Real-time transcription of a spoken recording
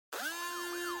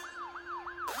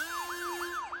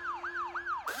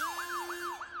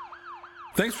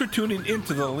Thanks for tuning in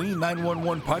to the Lean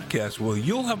 911 podcast, where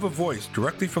you'll have a voice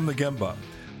directly from the Gemba.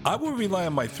 I will rely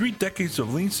on my 3 decades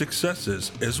of lean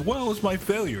successes as well as my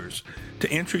failures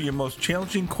to answer your most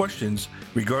challenging questions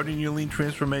regarding your lean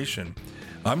transformation.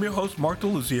 I'm your host, Mark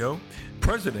DeLuzio,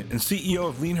 President and CEO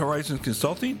of Lean Horizons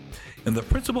Consulting and the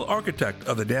Principal Architect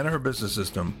of the Danaher Business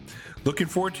System. Looking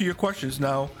forward to your questions.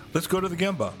 Now, let's go to the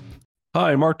Gemba.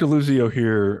 Hi, Mark DeLuzio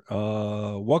here.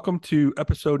 Welcome to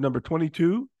episode number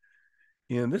 22.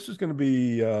 And this is going to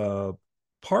be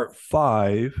part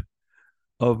 5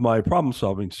 of my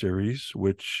problem-solving series,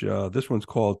 which this one's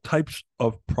called Types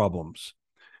of Problems.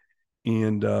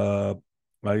 And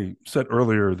I said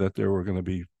earlier that there were going to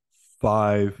be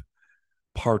 5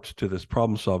 parts to this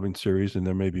problem-solving series, and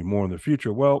there may be more in the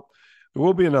future. Well, there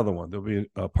will be another one. There'll be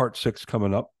part 6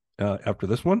 coming up after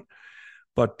this one.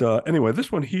 But anyway,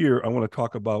 this one here, I want to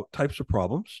talk about types of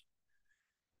problems.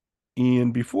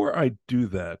 And before I do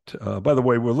that, by the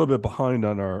way, we're a little bit behind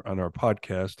on our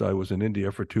podcast. I was in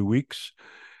India for 2 weeks.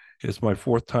 It's my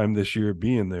 4th time this year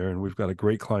being there, and we've got a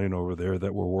great client over there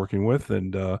that we're working with.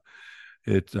 And I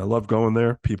love going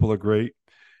there. People are great,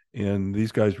 and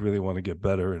these guys really want to get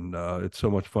better. And it's so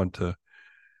much fun to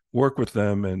work with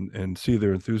them and see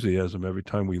their enthusiasm every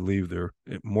time we leave. They're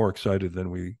more excited than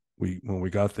we when we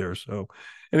got there. So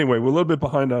anyway, we're a little bit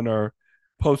behind on our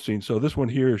posting. So this one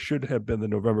here should have been the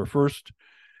November 1st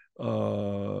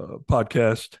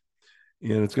podcast,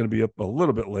 and it's going to be up a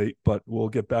little bit late, but we'll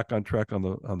get back on track on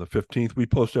the 15th. We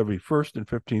post every 1st and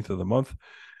 15th of the month.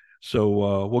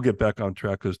 So we'll get back on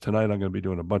track, because tonight I'm going to be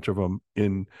doing a bunch of them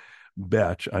in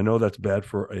batch. I know that's bad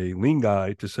for a lean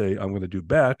guy to say I'm going to do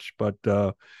batch, but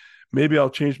maybe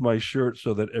I'll change my shirt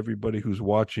so that everybody who's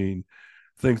watching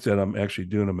thinks that I'm actually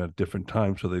doing them at different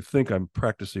times, so they think I'm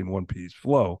practicing one piece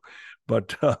flow.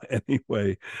 But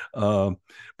anyway,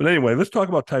 let's talk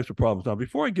about types of problems. Now,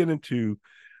 before I get into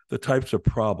the types of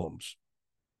problems,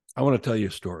 I want to tell you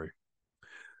a story.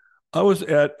 I was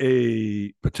at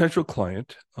a potential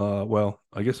client. Well,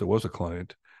 I guess it was a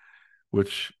client,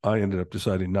 which I ended up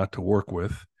deciding not to work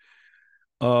with.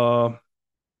 And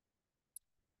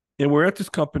we're at this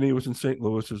company. It was in St.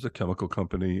 Louis. It was a chemical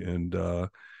company, and the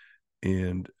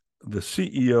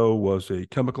CEO was a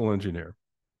chemical engineer.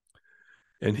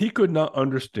 And he could not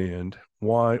understand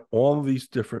why all of these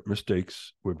different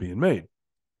mistakes were being made.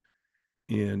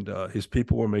 And his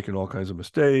people were making all kinds of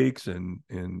mistakes, and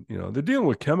they're dealing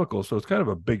with chemicals, so it's kind of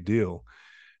a big deal.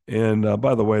 And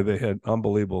by the way, they had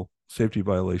unbelievable safety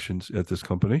violations at this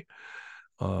company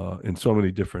in so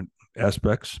many different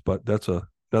aspects, but that's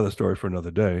another story for another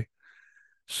day.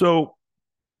 So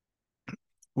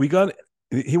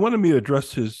he wanted me to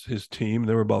address his team.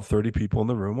 There were about 30 people in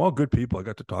the room, all good people. I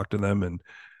got to talk to them, and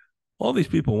all these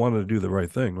people wanted to do the right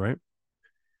thing, right?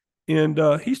 And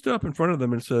he stood up in front of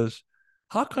them and says,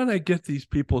 how can I get these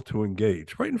people to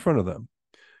engage right in front of them?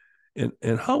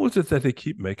 And how is it that they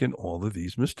keep making all of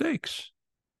these mistakes?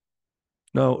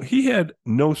 Now, he had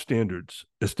no standards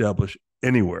established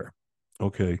anywhere,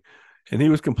 okay? And he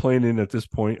was complaining at this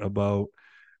point about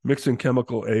mixing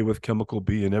chemical A with chemical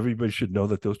B, and everybody should know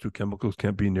that those two chemicals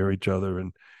can't be near each other,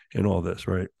 and all this,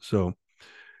 right? So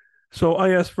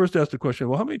I first asked the question,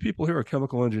 well, how many people here are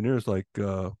chemical engineers? Like,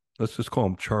 let's just call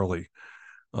him Charlie.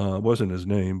 Wasn't his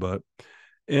name, but,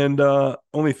 and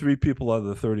only 3 people out of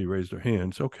the 30 raised their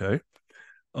hands. Okay.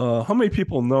 How many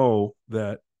people know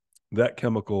that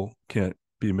chemical can't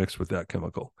be mixed with that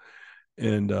chemical?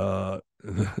 And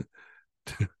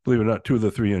believe it or not, 2 of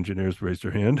the 3 engineers raised their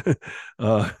hand,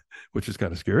 which is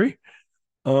kind of scary.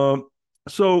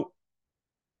 So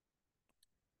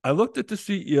I looked at the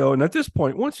CEO, and at this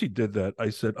point, once he did that,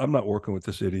 I said, I'm not working with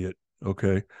this idiot.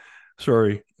 Okay.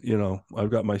 Sorry.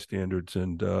 I've got my standards,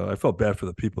 and I felt bad for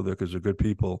the people there because they're good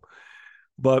people.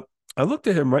 But I looked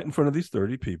at him right in front of these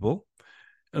 30 people,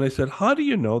 and I said, how do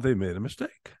you know they made a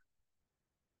mistake?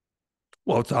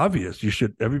 Well, it's obvious.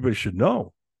 Everybody should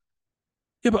know.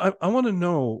 Yeah, but I want to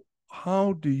know,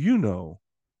 how do you know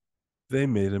they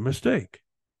made a mistake?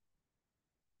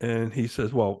 And he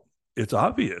says, well, it's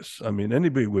obvious. I mean,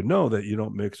 anybody would know that you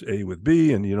don't mix A with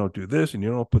B, and you don't do this, and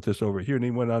you don't put this over here. And he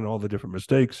went on all the different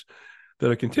mistakes that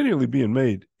are continually being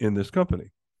made in this company.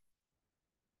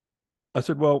 I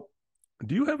said, well,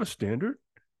 do you have a standard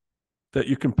that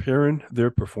you're comparing their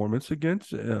performance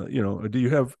against? Do you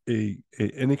have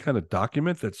any kind of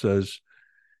document that says,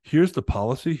 here's the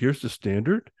policy, here's the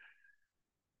standard?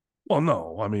 Well,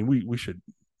 no. I mean, we should,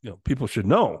 people should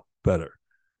know better.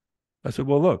 I said,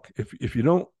 well, look, if you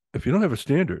don't have a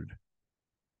standard,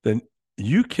 then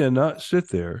you cannot sit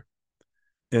there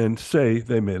and say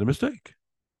they made a mistake.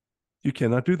 You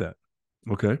cannot do that.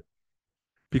 Okay.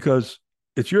 Because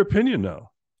it's your opinion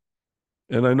now.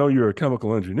 And I know you're a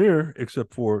chemical engineer,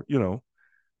 except for, you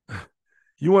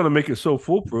want to make it so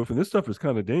foolproof, and this stuff is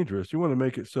kind of dangerous. You want to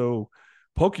make it so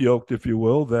poke-yoked, if you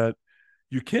will, that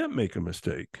you can't make a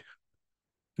mistake.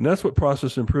 And that's what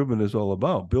process improvement is all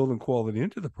about, building quality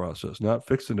into the process, not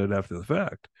fixing it after the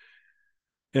fact.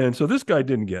 And so this guy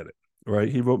didn't get it, right?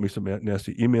 He wrote me some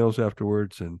nasty emails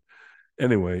afterwards. And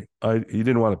anyway, he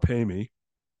didn't want to pay me,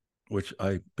 which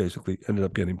I basically ended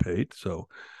up getting paid. So,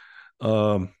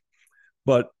 um,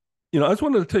 but I just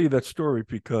wanted to tell you that story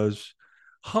because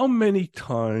how many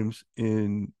times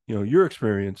in your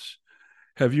experience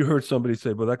have you heard somebody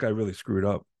say, "Well, that guy really screwed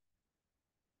up"?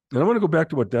 And I want to go back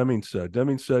to what Deming said.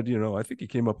 Deming said, I think he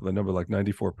came up with a number like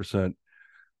 94%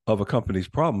 of a company's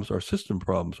problems are system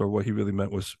problems, or what he really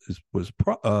meant was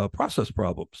process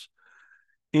problems.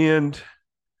 And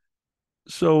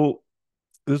so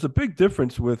there's a big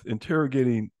difference with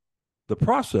interrogating the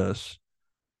process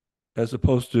as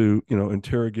opposed to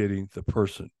interrogating the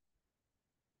person.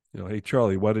 Hey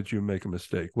Charlie, why did you make a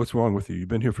mistake? What's wrong with you? You've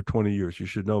been here for 20 years. You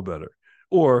should know better.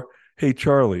 Or, hey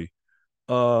Charlie,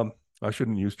 I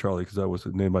shouldn't use Charlie because that was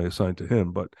the name I assigned to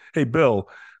him. But hey Bill,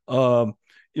 um,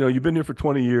 you've been here for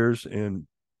 20 years, and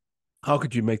how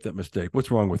could you make that mistake?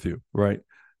 What's wrong with you? Right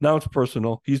now, it's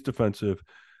personal. He's defensive.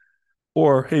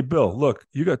 Or, hey Bill, look,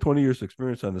 you got 20 years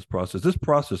experience on this process. This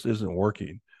process isn't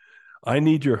working. I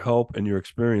need your help and your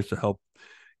experience to help,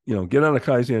 get on a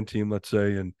Kaizen team, let's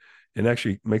say, and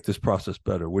actually make this process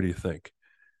better. What do you think?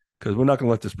 Because we're not going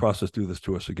to let this process do this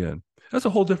to us again. That's a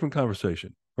whole different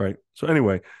conversation, right? So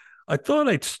anyway, I thought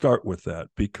I'd start with that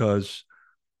because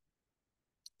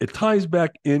it ties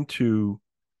back into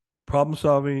problem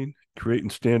solving,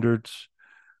 creating standards,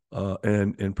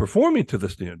 and performing to the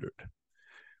standard,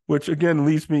 which again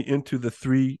leads me into the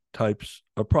three types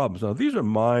of problems. Now, these are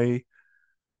my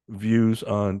views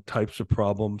on types of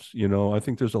problems. I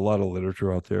think there's a lot of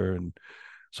literature out there, and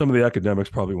some of the academics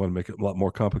probably want to make it a lot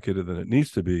more complicated than it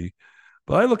needs to be.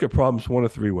 But I look at problems one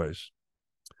of three ways.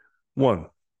 One,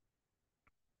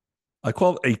 I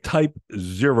call it a type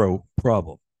zero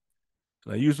problem.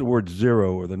 And I use the word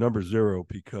zero or the number zero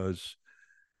because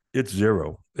it's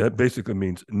zero. That basically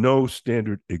means no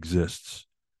standard exists.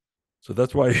 So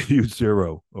that's why I use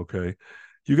zero. Okay.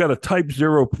 You got a type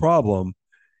zero problem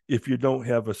if you don't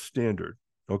have a standard.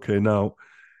 Okay. Now,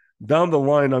 down the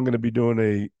line, I'm going to be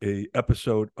doing a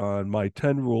episode on my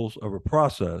 10 rules of a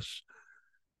process,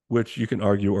 which you can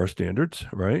argue are standards,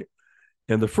 right?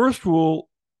 And the first rule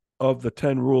of the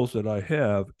 10 rules that I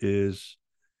have is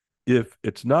if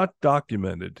it's not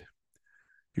documented,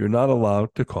 you're not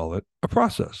allowed to call it a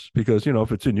process because,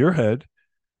 if it's in your head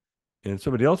and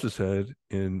somebody else's head,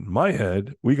 in my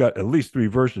head, we got at least three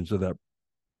versions of that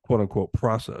quote unquote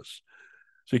process.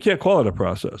 So you can't call it a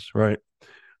process, right?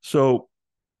 So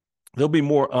there'll be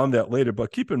more on that later.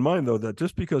 But keep in mind, though, that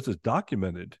just because it's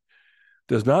documented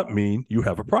does not mean you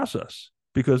have a process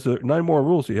because there are 9 more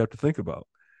rules you have to think about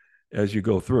as you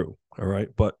go through. All right.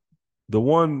 But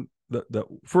the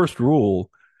first rule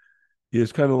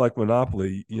is kind of like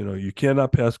Monopoly. You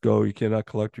cannot pass go. You cannot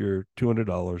collect your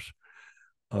 $200.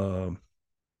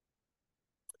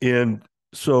 And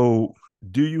so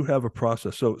do you have a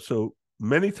process? So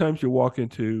many times you walk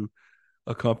into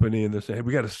a company and they say, hey,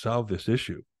 we got to solve this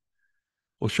issue.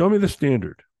 Well, show me the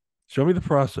standard. Show me the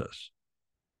process.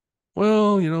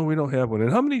 Well, we don't have one.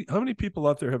 And how many people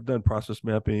out there have done process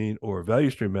mapping or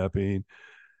value stream mapping,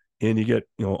 and you get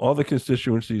all the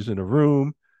constituencies in a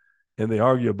room, and they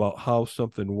argue about how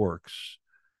something works.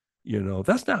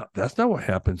 That's not what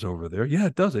happens over there. Yeah,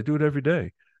 it does. I do it every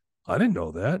day. I didn't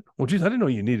know that. Well, geez, I didn't know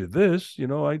you needed this. You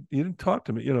didn't talk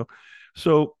to me.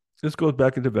 So this goes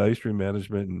back into value stream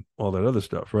management and all that other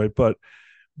stuff, right? But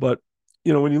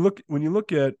when you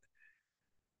look at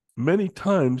many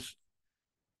times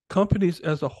companies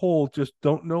as a whole just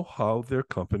don't know how their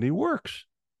company works.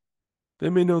 They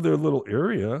may know their little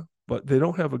area, but they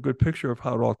don't have a good picture of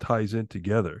how it all ties in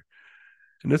together.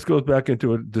 And this goes back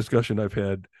into a discussion I've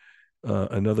had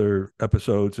in other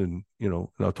episodes, and and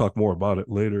I'll talk more about it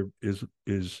later.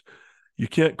 Is you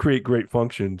can't create great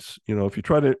functions. If you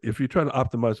try to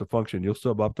optimize a function, you'll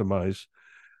sub-optimize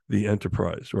the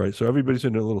enterprise, right? So everybody's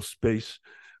in a little space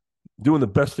doing the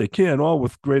best they can, all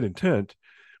with great intent,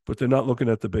 but they're not looking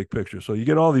at the big picture. So you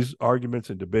get all these arguments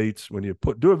and debates when you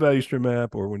do a value stream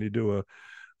map or when you do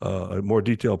a more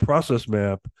detailed process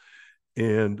map.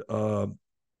 And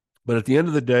but at the end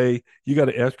of the day, you got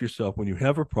to ask yourself when you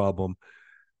have a problem,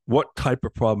 what type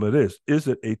of problem it is. Is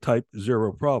it a type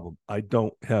 0 problem? I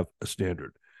don't have a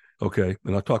standard. Okay.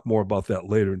 And I'll talk more about that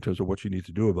later in terms of what you need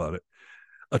to do about it.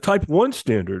 A type 1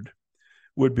 standard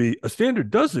would be a standard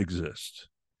does exist.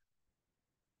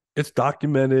 It's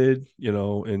documented,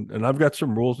 and I've got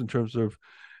some rules in terms of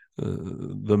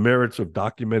the merits of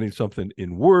documenting something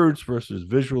in words versus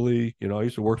visually. I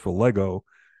used to work for Lego,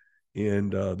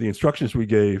 and the instructions we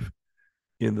gave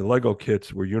in the Lego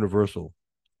kits were universal.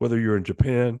 Whether you're in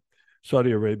Japan,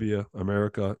 Saudi Arabia,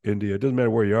 America, India, it doesn't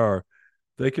matter where you are,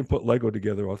 they can put Lego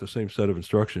together off the same set of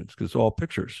instructions because it's all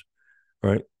pictures,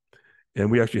 right? And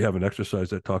we actually have an exercise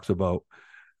that talks about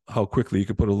how quickly you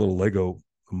can put a little Lego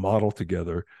model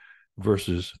together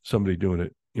versus somebody doing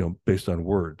it, based on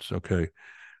words. Okay.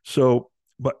 So,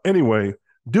 but anyway,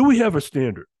 do we have a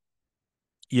standard?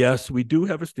 Yes, we do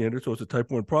have a standard. So it's a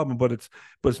type 1 problem, but it's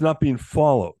not being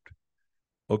followed.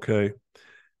 Okay.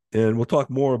 And we'll talk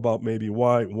more about maybe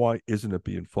why isn't it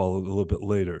being followed a little bit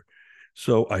later.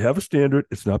 So I have a standard,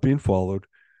 it's not being followed,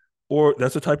 or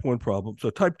that's a type 1 problem. So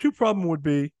a type 2 problem would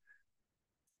be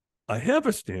I have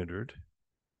a standard,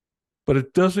 but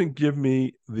it doesn't give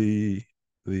me the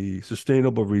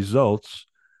sustainable results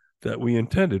that we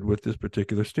intended with this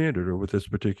particular standard or with this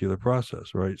particular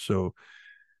process, right? So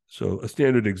a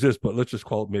standard exists, but let's just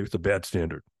call it, maybe it's a bad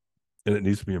standard and it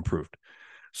needs to be improved.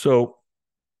 So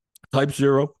type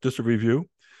 0, just a review.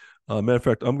 Matter of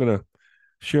fact, I'm going to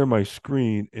share my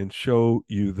screen and show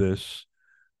you this.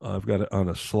 I've got it on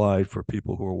a slide for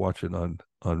people who are watching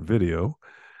on video.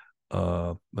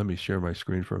 Let me share my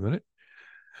screen for a minute.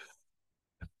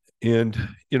 And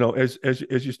as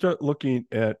you start looking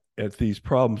at these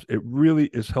problems, it really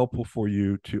is helpful for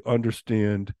you to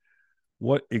understand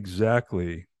what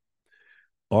exactly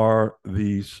are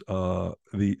these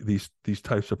these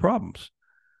types of problems,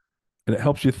 and it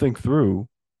helps you think through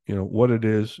what it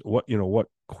is, what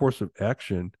course of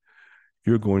action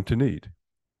you're going to need.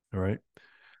 All right.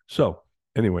 So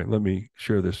anyway, let me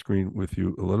share this screen with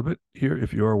you a little bit here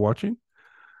if you are watching.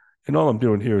 And all I'm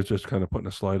doing here is just kind of putting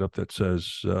a slide up that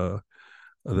says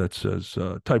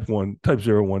type 1, type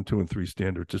 0, 1, 2, and 3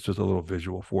 standards. It's just a little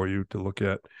visual for you to look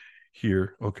at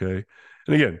here. Okay.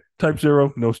 And again, type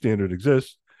 0, no standard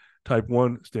exists. Type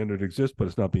 1, standard exists, but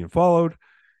it's not being followed.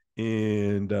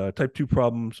 And type 2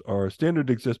 problems are standard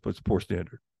exists, but it's a poor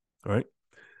standard. All right.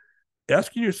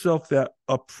 Asking yourself that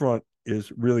up front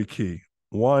is really key.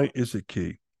 Why is it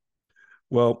key?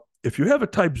 Well, if you have a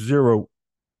type 0,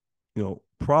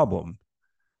 problem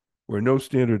where no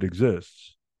standard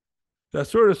exists, that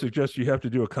sort of suggests you have to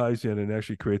do a Kaizen and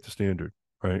actually create the standard,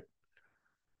 right?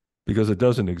 Because it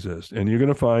doesn't exist. And you're going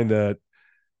to find that,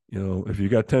 if you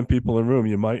got 10 people in a room,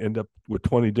 you might end up with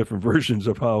 20 different versions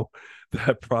of how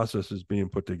that process is being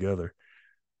put together.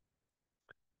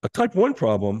 A type 1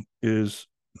 problem is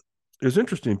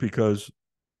interesting because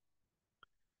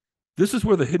this is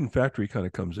where the hidden factory kind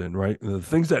of comes in, right? And the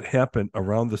things that happen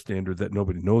around the standard that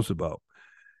nobody knows about.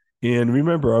 And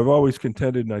remember, I've always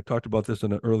contended, and I talked about this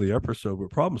in an early episode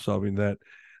with problem solving, that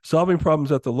solving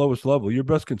problems at the lowest level, your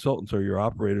best consultants are your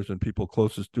operators and people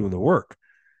closest doing the work,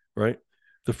 right?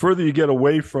 The further you get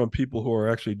away from people who are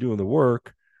actually doing the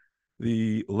work,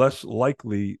 the less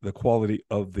likely the quality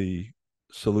of the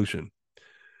solution.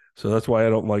 So that's why I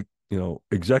don't like,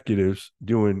 executives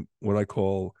doing what I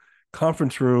call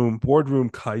conference room, boardroom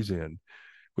Kaizen,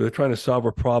 where they're trying to solve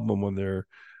a problem when they're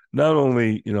not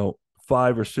only,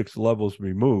 5 or 6 levels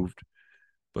removed,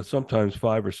 but sometimes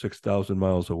 5 or 6,000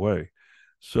 miles away.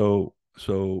 So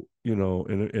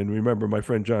and remember, my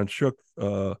friend John Shook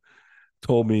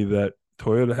told me that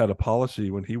Toyota had a policy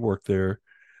when he worked there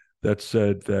that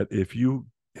said that if you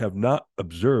have not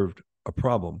observed a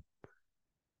problem,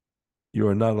 you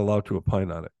are not allowed to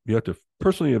opine on it. You have to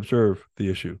personally observe the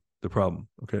issue, the problem,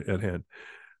 okay, at hand.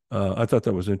 I thought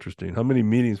that was interesting. How many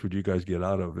meetings would you guys get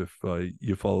out of if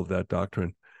you followed that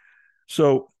doctrine?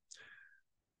 So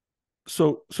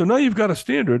now you've got a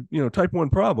standard, type 1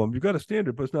 problem. You've got a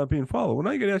standard, but it's not being followed. Well,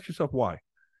 now you got to ask yourself why.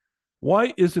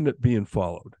 Why isn't it being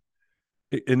followed?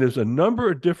 And there's a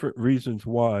number of different reasons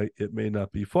why it may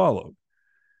not be followed.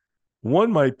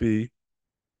 One might be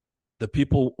the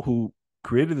people who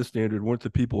created the standard weren't the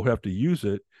people who have to use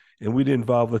it, and we didn't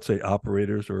involve, let's say,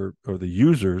 operators or the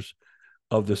users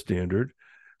of the standard.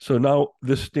 So now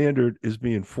this standard is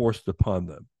being forced upon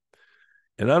them.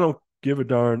 And I don't give a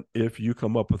darn if you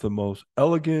come up with the most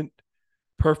elegant,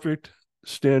 perfect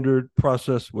standard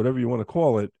process, whatever you want to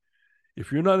call it.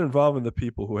 If you're not involving the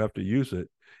people who have to use it,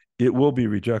 it will be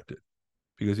rejected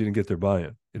because you didn't get their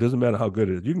buy-in. It doesn't matter how good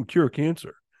it is. You can cure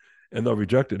cancer and they'll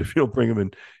reject it if you don't bring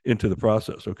them into the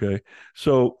process. Okay.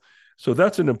 So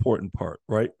that's an important part,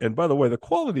 right? And by the way, the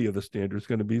quality of the standard is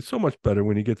going to be so much better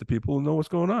when you get the people who know what's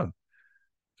going on.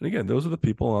 And again, those are the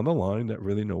people on the line that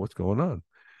really know what's going on.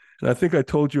 And I think I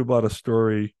told you about a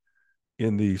story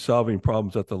in the solving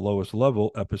problems at the lowest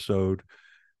level episode,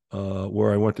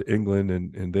 where I went to England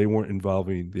and they weren't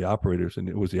involving the operators, and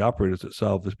it was the operators that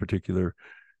solved this particular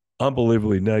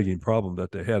unbelievably nagging problem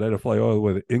that they had. I had to fly all the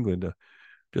way to England to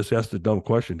just ask the dumb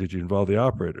question: did you involve the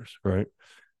operators? Right.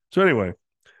 So anyway,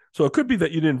 so it could be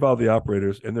that you didn't involve the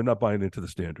operators and they're not buying into the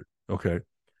standard. Okay.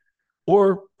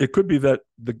 Or it could be that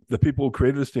the people who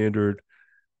created the standard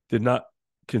did not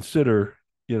consider,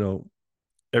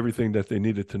 everything that they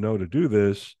needed to know to do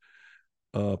this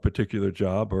particular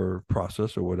job or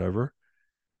process or whatever.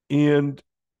 And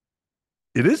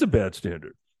it is a bad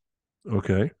standard.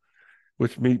 Okay.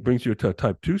 Which brings you to a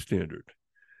type 2 standard.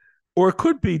 Or it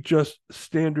could be just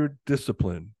standard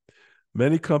discipline.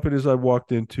 Many companies I've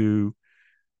walked into,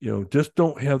 just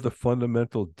don't have the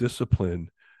fundamental discipline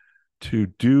to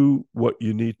do what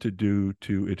you need to do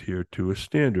to adhere to a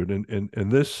standard.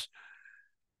 And this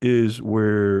is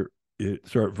where it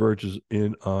sort of verges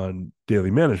in on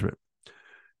daily management.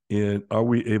 And are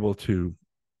we able to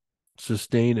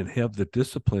sustain and have the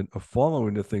discipline of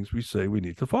following the things we say we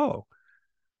need to follow?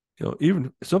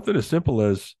 Even something as simple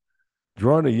as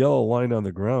drawing a yellow line on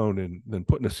the ground and then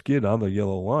putting a skid on the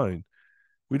yellow line,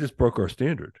 we just broke our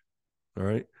standard. All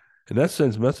right. And that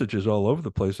sends messages all over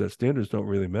the place that standards don't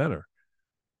really matter.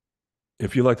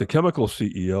 If you're like the chemical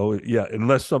CEO, yeah,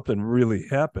 unless something really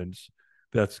happens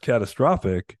that's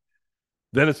catastrophic,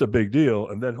 then it's a big deal.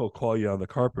 And then he'll call you on the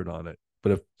carpet on it.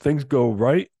 But if things go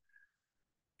right,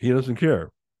 he doesn't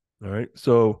care. All right.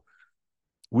 So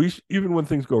even when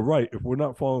things go right, if we're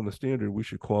not following the standard, we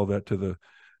should call that to the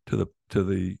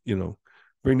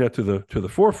bring that to the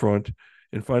forefront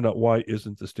and find out why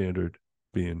isn't the standard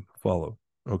being followed.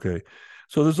 Okay.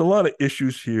 So there's a lot of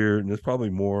issues here, and there's probably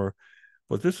more,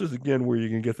 but this is again where you're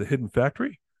going to get the hidden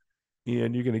factory,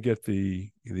 and you're going to get the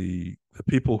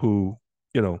people who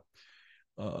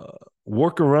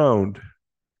work around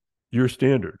your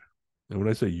standard. And when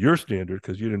I say your standard,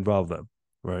 because you'd involve them,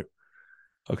 right?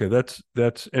 Okay, that's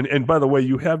and by the way,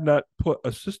 you have not put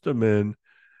a system in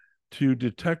to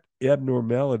detect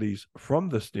abnormalities from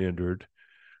the standard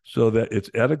so that it's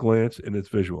at a glance and it's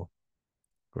visual.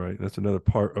 Right? That's another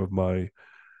part of my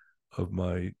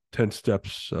 10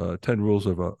 steps, 10 rules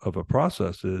of a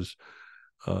process is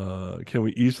can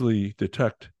we easily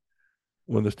detect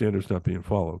when the standard's not being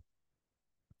followed?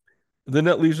 And then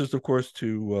that leads us, of course,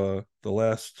 to the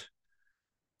last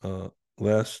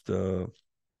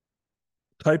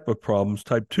type of problems,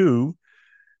 type 2,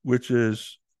 which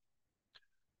is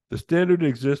the standard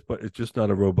exists, but it's just not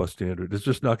a robust standard. It's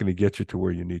just not going to get you to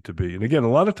where you need to be. And again, a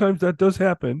lot of times that does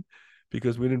happen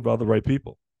because we didn't involve the right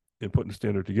people in putting the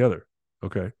standard together.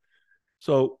 Okay.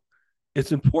 So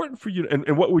it's important for you.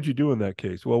 And what would you do in that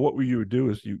case? Well, what you would do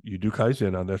is you do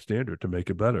Kaizen on that standard to make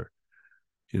it better.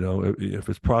 If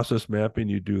it's process mapping,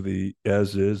 you do the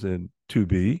as is and to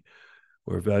be,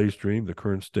 or value stream, the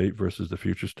current state versus the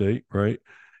future state, right?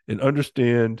 And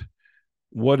understand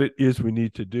what it is we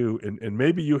need to do. And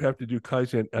maybe you have to do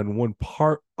Kaizen on one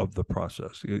part of the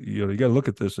process. You got to look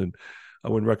at this, and I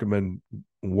wouldn't recommend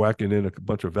whacking in a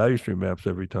bunch of value stream maps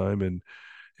every time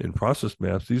and process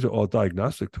maps. These are all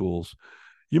diagnostic tools.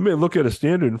 You may look at a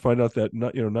standard and find out that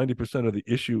 90% of the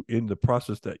issue in the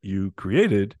process that you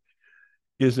created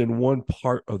is in one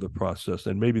part of the process.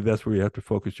 And maybe that's where you have to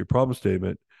focus your problem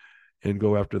statement and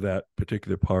go after that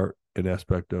particular part and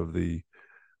aspect of the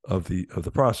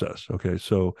process. Okay.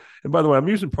 So, and by the way, I'm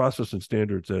using process and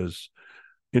standards as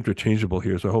interchangeable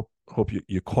here. So I hope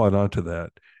you caught on to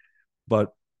that.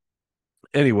 But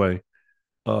anyway,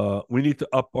 we need to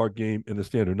up our game in the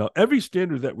standard. Now, every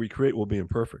standard that we create will be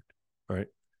imperfect, right?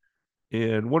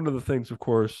 And one of the things, of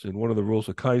course, and one of the rules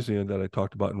of Kaizen that I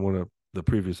talked about in one of the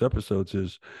previous episodes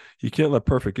is you can't let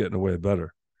perfect get in the way of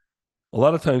better. A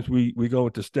lot of times we go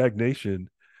into stagnation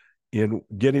in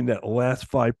getting that last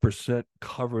 5%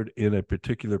 covered in a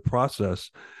particular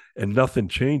process and nothing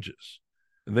changes.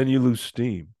 And then you lose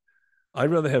steam.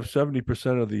 I'd rather have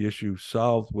 70% of the issue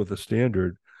solved with a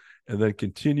standard and then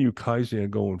continue Kaizen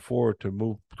going forward to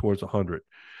move towards 100.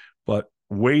 But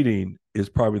waiting is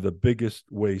probably the biggest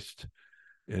waste.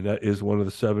 And that is one of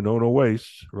the 7 Ono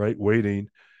wastes, right? Waiting.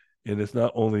 And it's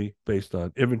not only based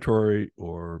on inventory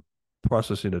or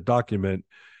processing a document.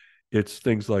 It's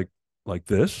things like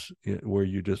this, where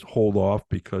you just hold off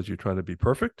because you're trying to be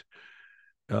perfect.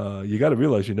 You got to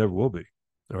realize you never will be.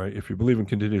 All right. If you believe in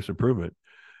continuous improvement,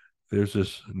 there's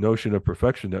this notion of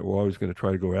perfection that we're always going to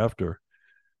try to go after.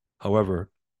 However,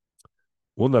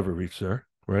 we'll never reach there.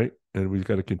 Right. And we've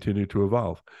got to continue to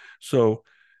evolve. So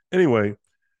anyway,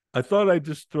 I thought I'd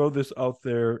just throw this out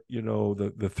there,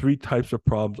 the 3 types of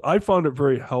problems. I found it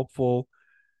very helpful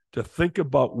to think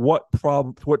about what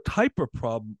type of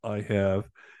problem I have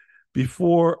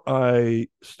before I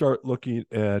start looking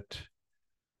at,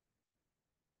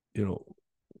 you know,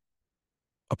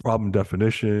 a problem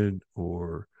definition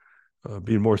or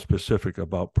being more specific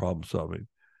about problem solving,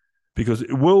 because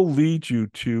it will lead you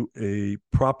to a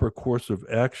proper course of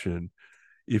action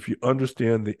if you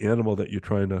understand the animal that you're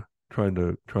trying to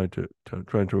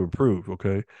improve.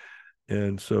 Okay,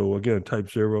 and so again, type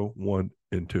 0, 1,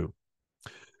 and 2.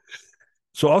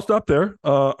 So I'll stop there.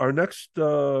 Our next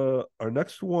problem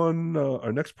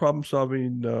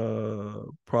solving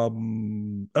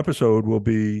problem episode will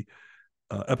be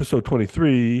episode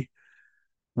 23,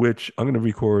 which I'm going to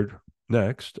record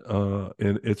next,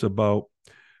 and it's about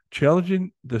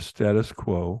challenging the status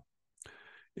quo.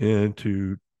 And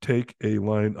to take a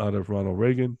line out of Ronald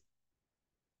Reagan: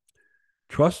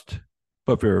 trust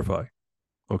but verify.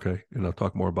 Okay, and I'll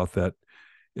talk more about that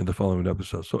in the following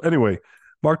episode. So anyway,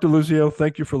 Mark DeLuzio,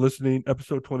 thank you for listening.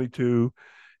 Episode 22,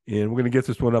 and we're going to get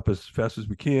this one up as fast as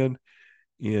we can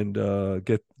and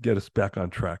get us back on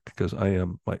track, because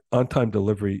my on-time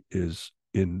delivery is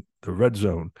in the red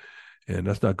zone, and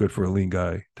that's not good for a lean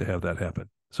guy to have that happen.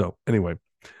 So anyway,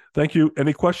 thank you.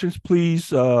 Any questions,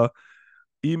 please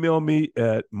email me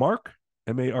at Mark,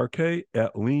 M-A-R-K,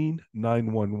 at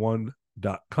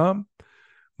lean911.com.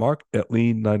 Mark at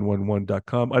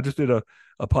lean911.com. I just did a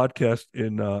podcast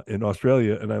in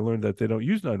Australia, and I learned that they don't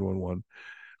use 911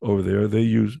 over there. They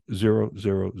use 000.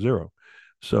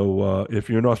 So if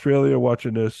you're in Australia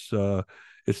watching this,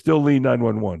 it's still Lean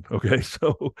 911. Okay.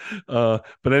 So,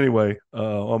 but anyway,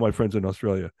 all my friends in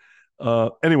Australia.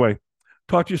 Anyway,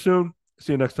 talk to you soon.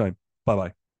 See you next time.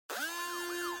 Bye-bye.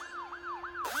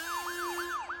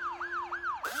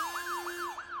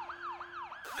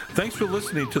 Thanks for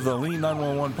listening to the Lean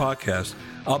 911 podcast.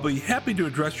 I'll be happy to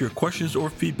address your questions or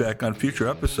feedback on future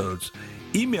episodes.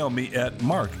 Email me at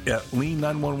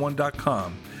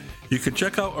mark@lean911.com. You can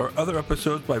check out our other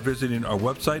episodes by visiting our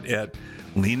website at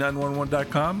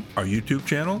lean911.com, our YouTube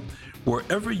channel,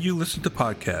 wherever you listen to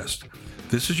podcasts.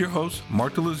 This is your host,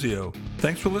 Mark DeLuzio.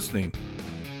 Thanks for listening.